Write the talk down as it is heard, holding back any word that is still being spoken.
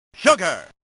sugar,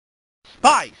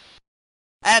 spice,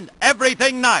 and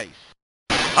everything nice.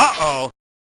 Uh-oh,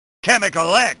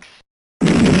 Chemical X.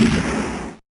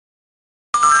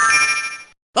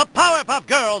 The Powerpuff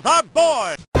Girls are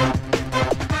born!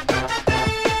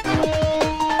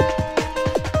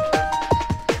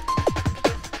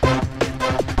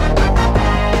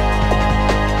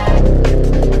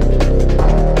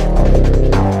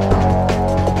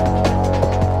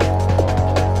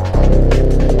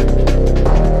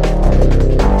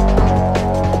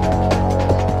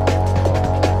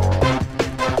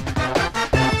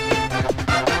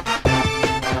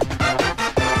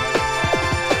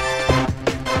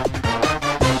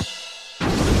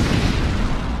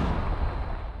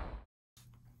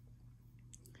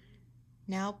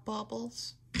 Now,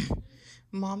 Bubbles,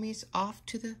 Mommy's off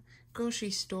to the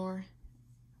grocery store,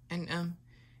 and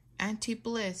Auntie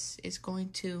Bliss is going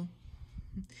to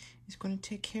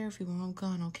take care of you while I'm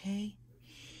gone, okay?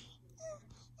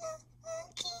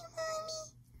 Okay,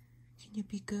 Mommy. Can you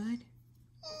be good?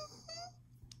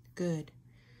 Good.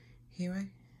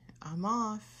 I'm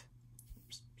off.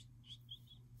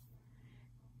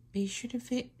 Be sure to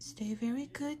stay very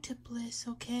good to Bliss,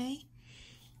 okay?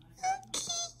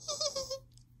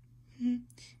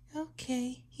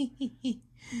 Okay.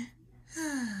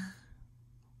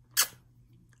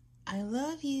 I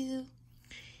love you.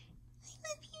 I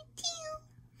love you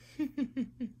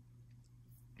too.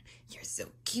 You're so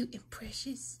cute and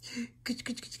precious. Good.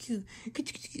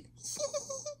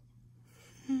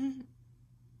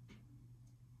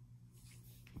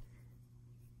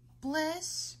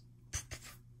 Bliss?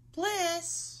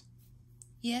 Bliss?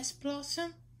 Yes,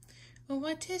 Blossom? Well,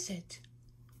 what is it?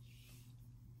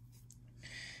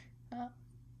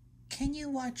 Can you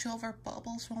watch over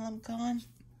Bubbles while I'm gone?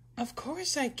 Of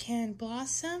course I can,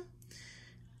 Blossom.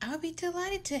 I'll be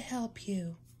delighted to help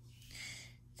you.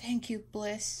 Thank you,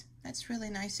 Bliss. That's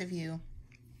really nice of you.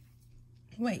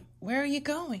 Wait, where are you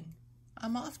going?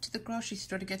 I'm off to the grocery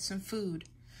store to get some food.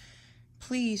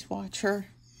 Please watch her.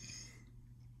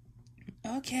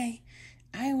 Okay,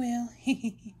 I will.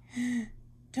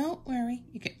 Don't worry,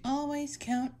 you can always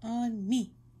count on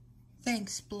me.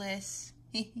 Thanks, Bliss.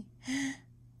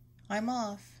 I'm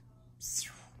off.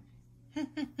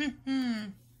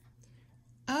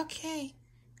 Okay.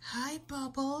 Hi,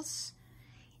 Bubbles.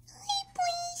 Hi,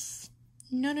 Bliss.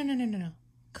 No.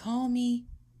 Call me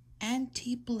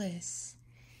Auntie Bliss.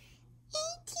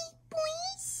 Auntie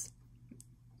Bliss?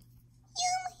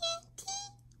 You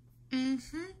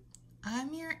auntie?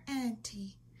 I'm your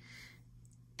auntie.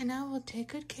 And I will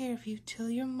take good care of you till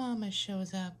your mama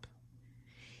shows up.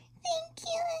 Thank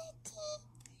you, Auntie.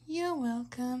 You're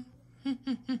welcome. I am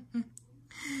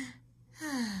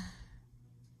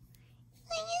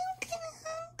kind of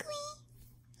hungry.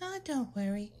 Oh, don't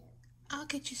worry. I'll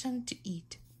get you something to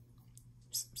eat.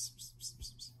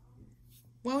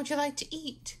 What would you like to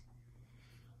eat?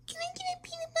 Can I get a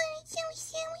peanut butter and jelly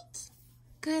sandwich?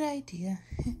 Good idea.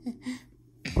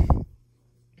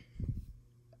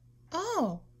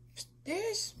 Oh,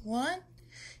 there's one.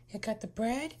 You got the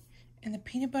bread and the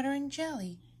peanut butter and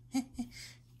jelly.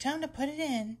 Time to put it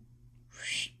in.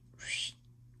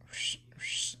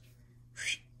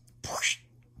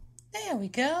 There we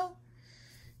go.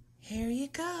 Here you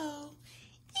go.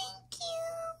 Thank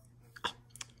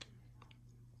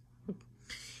you.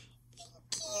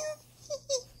 Thank you.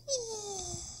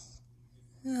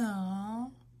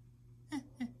 Aww.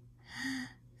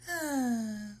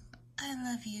 I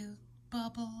love you,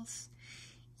 Bubbles.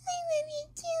 I love you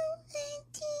too,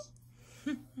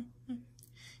 Auntie.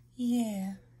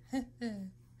 Yeah.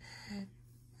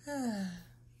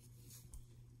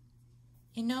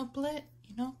 You know,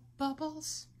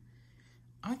 Bubbles?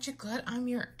 Aren't you glad I'm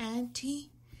your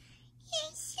auntie?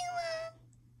 Yes, you are.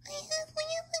 I have one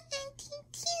of an auntie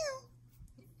too.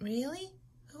 Really?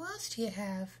 Who else do you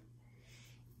have?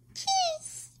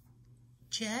 Jess.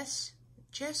 Jess?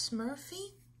 Jess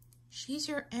Murphy? She's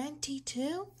your auntie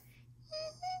too?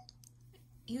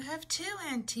 You have two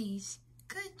aunties.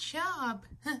 Good job.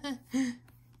 Yup.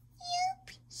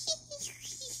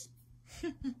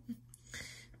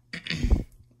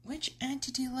 Which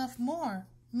auntie do you love more,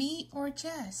 me or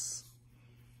Jess?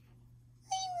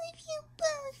 I love you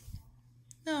both.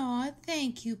 Aw,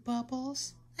 thank you,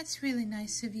 Bubbles. That's really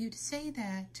nice of you to say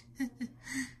that.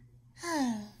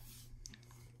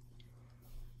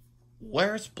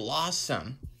 Where's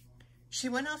Blossom? She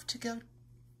went off to go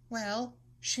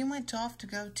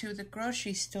to the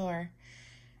grocery store.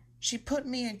 She put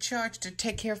me in charge to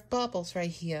take care of Bubbles right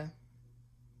here.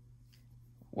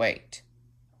 Wait.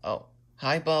 Oh,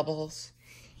 hi, Bubbles.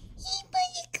 Hey,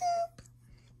 Buttercup.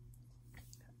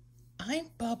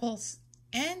 I'm Bubbles'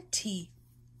 auntie.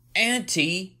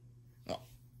 Auntie? Well,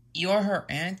 you're her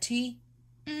auntie?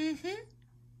 Mm-hmm.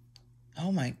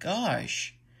 Oh my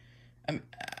gosh.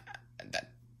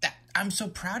 I'm so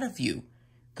proud of you.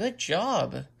 Good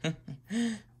job.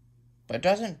 But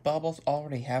doesn't Bubbles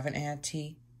already have an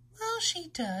auntie? Well, she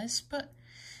does, but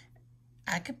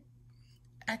I could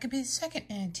be the second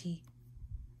auntie.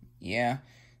 Yeah,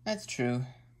 that's true.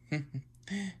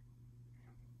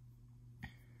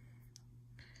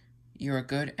 You're a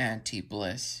good Auntie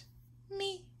Bliss.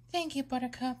 Me, thank you,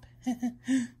 Buttercup.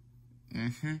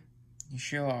 Mm-hmm. You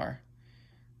sure are.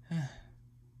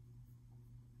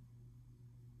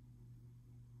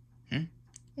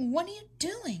 What are you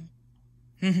doing?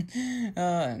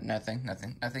 Nothing.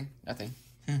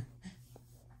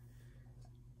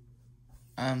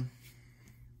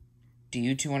 Do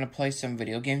you two want to play some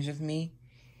video games with me?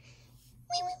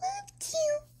 We would love to.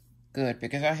 Good,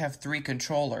 because I have 3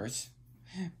 controllers.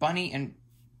 Bunny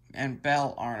and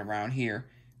Belle aren't around here.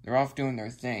 They're off doing their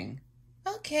thing.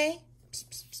 Okay.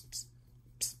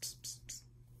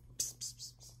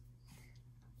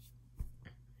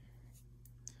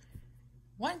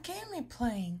 What game are we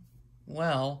playing?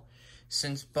 Well,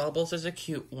 since Bubbles is a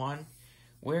cute one,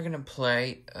 we're gonna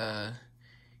play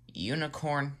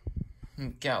Unicorn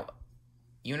Derby.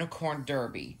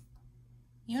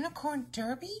 Unicorn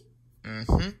Derby?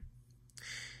 Mm-hmm.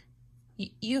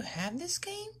 You have this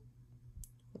game?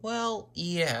 Well,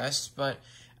 yes, but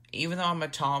even though I'm a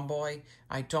tomboy,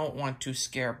 I don't want to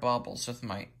scare Bubbles with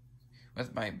my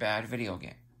bad video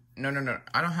game. No.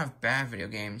 I don't have bad video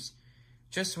games.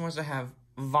 Just ones that have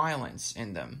violence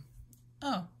in them.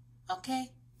 Oh,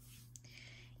 okay.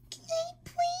 Can I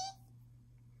play?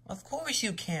 Of course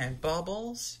you can,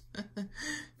 Bubbles.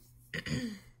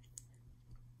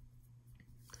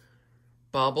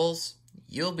 Bubbles,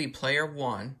 you'll be player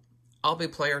 1. I'll be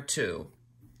player 2.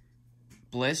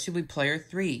 Bliss, you'll be player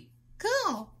 3.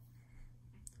 Go.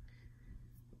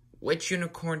 Which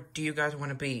unicorn do you guys want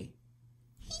to be?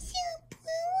 Is there a blue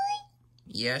one?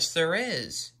 Yes, there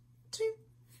is.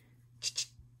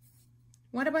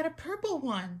 What about a purple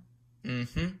one?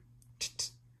 Mm-hmm.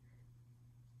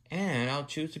 And I'll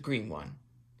choose the green one.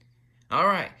 All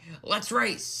right, let's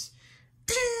race.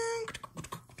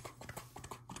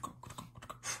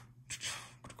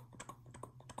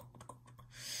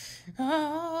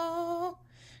 Oh.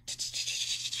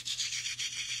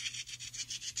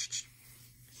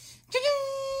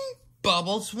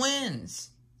 Bubbles wins.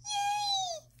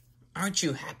 Yay! Aren't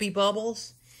you happy,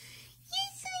 Bubbles?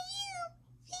 Yes, I am.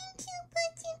 Thank you,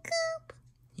 Buttercup.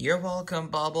 You're welcome,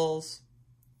 Bubbles.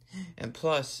 And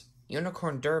plus,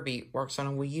 Unicorn Derby works on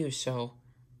a Wii U, so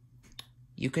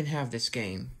you can have this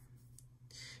game.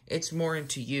 It's more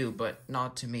into you, but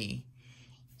not to me.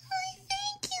 Oh,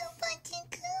 thank you,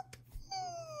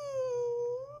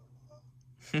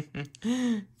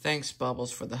 Buttercup. Thanks,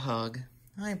 Bubbles, for the hug.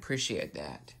 I appreciate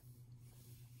that.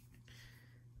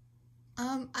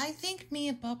 I think me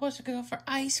and Bubbles are going to go for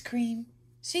ice cream.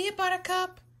 See you,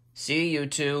 Buttercup. See you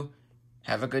two.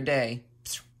 Have a good day.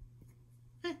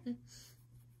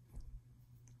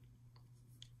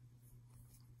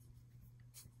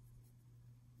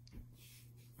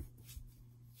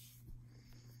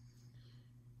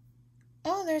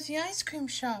 Oh, there's the ice cream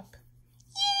shop.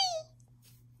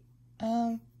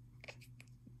 Yay!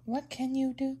 What can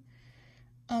you do?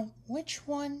 Which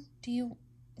one do you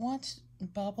want,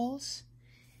 Bubbles?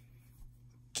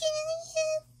 Can I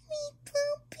have free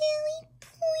blueberry,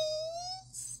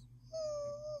 please?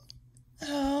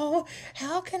 Oh,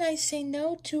 how can I say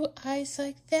no to ice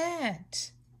like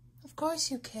that? Of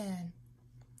course you can.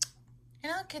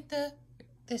 And I'll get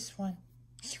this one.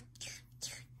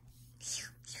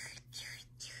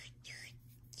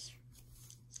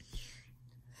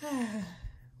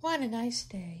 What a nice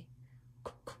day.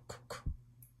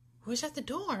 Who's at the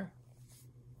door?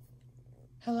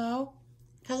 Hello?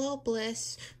 Hello,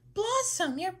 Bliss.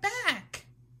 Blossom, you're back.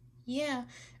 Yeah,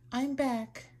 I'm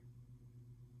back.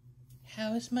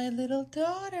 How's my little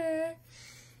daughter?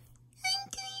 I'm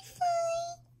doing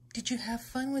fine. Did you have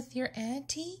fun with your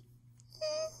auntie?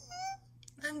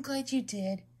 Mm-hmm. I'm glad you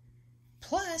did.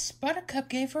 Plus, Buttercup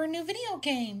gave her a new video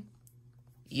game.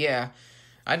 Yeah,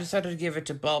 I decided to give it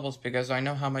to Bubbles because I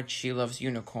know how much she loves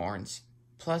unicorns.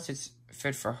 Plus, it's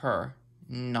fit for her,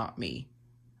 not me.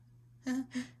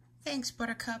 Thanks,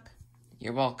 Buttercup.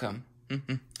 You're welcome.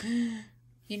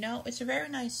 You know, it's a very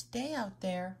nice day out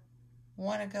there.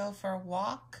 Want to go for a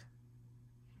walk?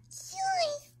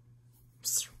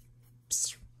 Sure.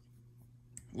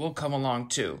 We'll come along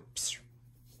too.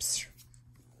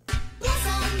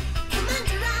 Blossom.